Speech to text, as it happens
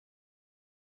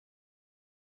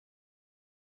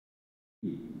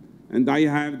And I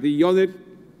have the honor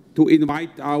to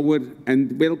invite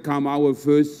and welcome our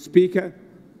first speaker,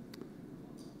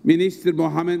 Minister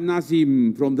Mohamed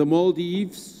Nazim from the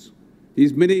Maldives.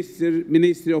 He's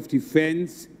Minister of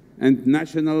Defense and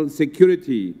National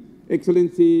Security.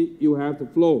 Excellency, you have the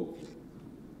floor.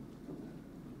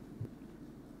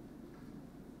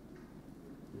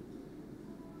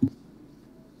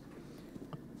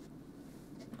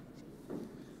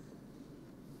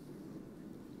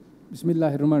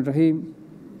 Bismillahirrahmanirrahim.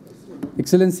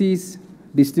 Excellencies,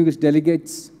 distinguished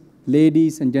delegates,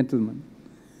 ladies and gentlemen.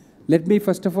 Let me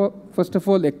first of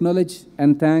all acknowledge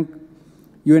and thank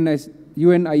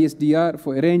UNISDR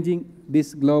for arranging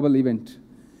this global event.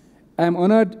 I am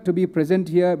honored to be present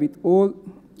here with all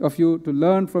of you to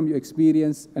learn from your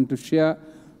experience and to share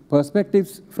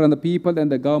perspectives from the people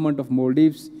and the government of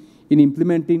Maldives in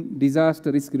implementing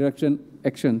disaster risk reduction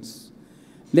actions.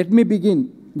 Let me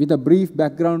begin with a brief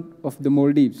background of the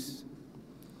Maldives.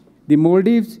 The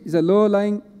Maldives is a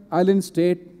low-lying island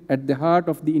state at the heart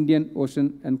of the Indian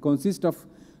Ocean and consists of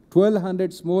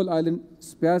 1,200 small islands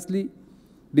sparsely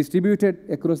distributed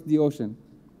across the ocean.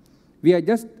 We are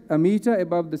just a meter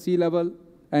above the sea level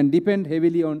and depend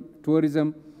heavily on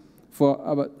tourism for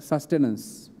our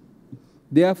sustenance.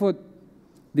 Therefore,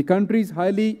 the country is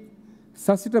highly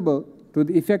susceptible to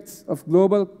the effects of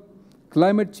global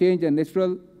climate change and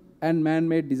natural and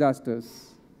man-made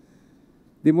disasters.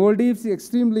 The Maldives is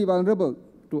extremely vulnerable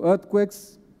to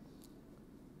earthquakes,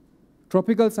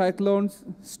 tropical cyclones,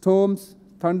 storms,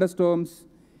 thunderstorms,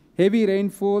 heavy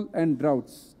rainfall, and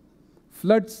droughts.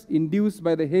 Floods induced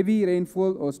by the heavy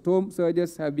rainfall or storm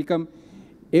surges have become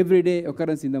everyday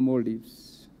occurrence in the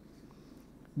Maldives.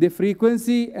 The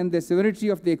frequency and the severity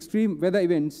of the extreme weather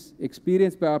events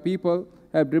experienced by our people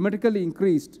have dramatically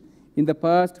increased in the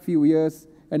past few years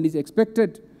and is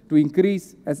expected to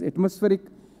increase as atmospheric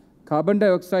carbon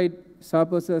dioxide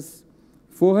surpasses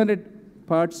 400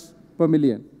 parts per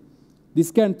million.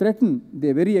 This can threaten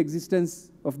the very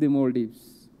existence of the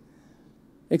Maldives.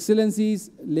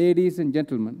 Excellencies, ladies and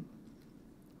gentlemen,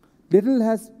 little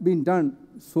has been done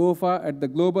so far at the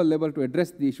global level to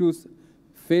address the issues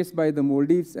faced by the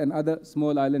Maldives and other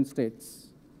small island states.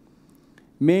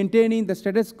 Maintaining the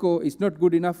status quo is not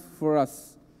good enough for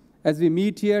us as we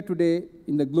meet here today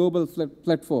in the global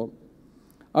platform.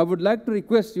 I would like to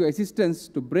request your assistance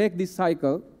to break this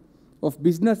cycle of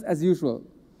business as usual.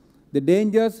 The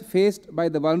dangers faced by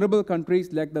the vulnerable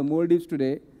countries like the Maldives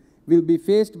today will be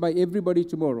faced by everybody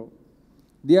tomorrow.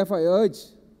 Therefore, I urge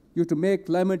you to make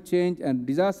climate change and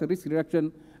disaster risk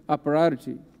reduction a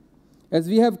priority. As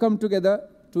we have come together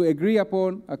to agree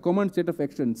upon a common set of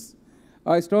actions,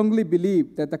 I strongly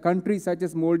believe that the countries such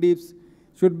as Maldives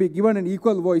should be given an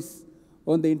equal voice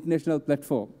on the international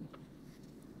platform.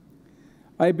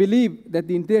 I believe that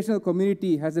the international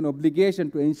community has an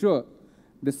obligation to ensure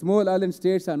the small island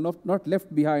states are not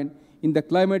left behind in the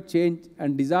climate change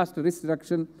and disaster risk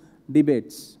reduction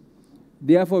debates.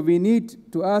 Therefore, we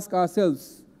need to ask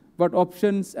ourselves what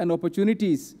options and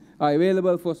opportunities are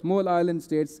available for small island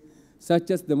states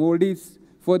such as the Maldives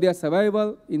for their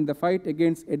survival in the fight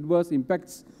against adverse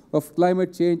impacts of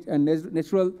climate change and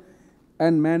natural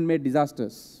and man-made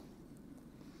disasters.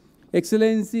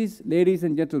 Excellencies, ladies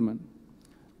and gentlemen,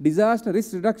 disaster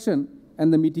risk reduction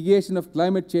and the mitigation of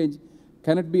climate change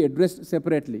cannot be addressed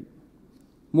separately.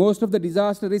 Most of the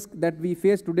disaster risks that we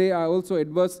face today are also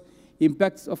adverse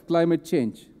impacts of climate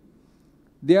change.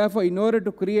 Therefore, in order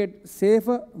to create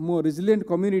safer, more resilient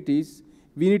communities,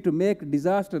 we need to make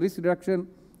disaster risk reduction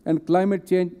and climate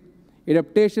change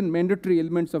adaptation mandatory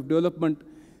elements of development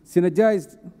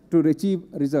synergized to achieve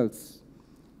results.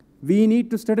 We need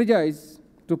to strategize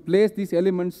to place these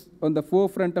elements on the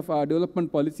forefront of our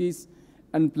development policies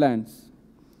and plans.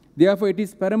 Therefore, it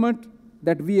is paramount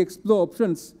that we explore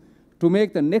options to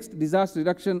make the next disaster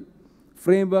reduction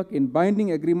framework in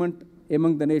binding agreement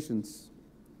among the nations.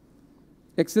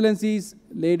 Excellencies,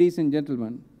 ladies and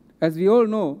gentlemen, as we all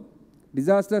know,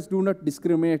 disasters do not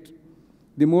discriminate.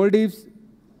 To Maldives,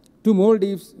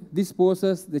 this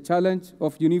poses the challenge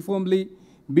of uniformly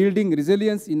building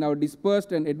resilience in our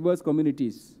dispersed and adverse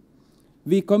communities.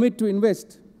 We commit to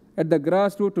invest at the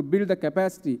grassroots to build the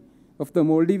capacity of the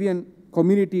Maldivian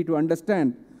community to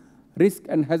understand risk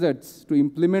and hazards, to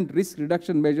implement risk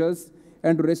reduction measures,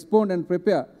 and to respond and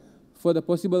prepare for the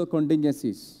possible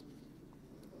contingencies.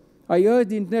 I urge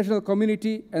the international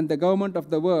community and the government of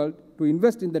the world to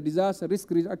invest in the disaster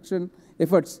risk reduction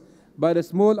efforts by the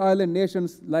small island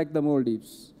nations like the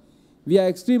Maldives. We are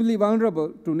extremely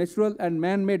vulnerable to natural and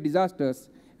man-made disasters,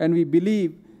 and we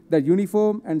believe that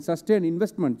uniform and sustained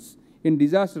investments in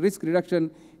disaster risk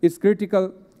reduction is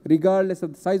critical regardless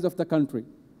of the size of the country.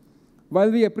 While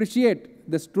we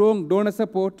appreciate the strong donor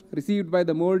support received by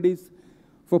the Maldives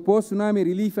for post-tsunami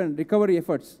relief and recovery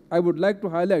efforts, I would like to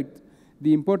highlight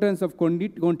the importance of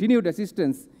continued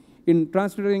assistance in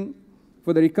transferring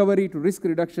for the recovery to risk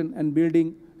reduction and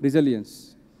building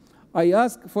resilience. I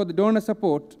ask for the donor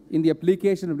support in the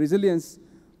application of resilience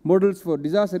models for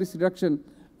disaster risk reduction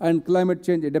and climate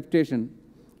change adaptation.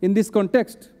 In this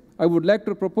context, I would like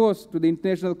to propose to the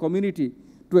international community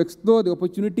to explore the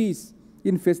opportunities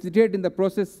in facilitating the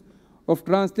process of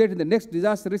translating the next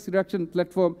disaster risk reduction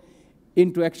platform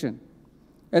into action.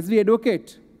 As we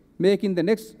advocate making the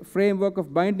next framework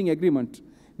of binding agreement,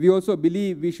 we also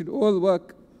believe we should all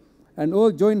work and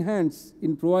all join hands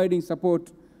in providing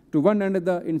support to one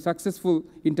another in successful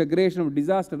integration of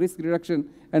disaster risk reduction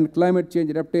and climate change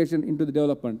adaptation into the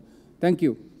development. Thank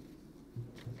you.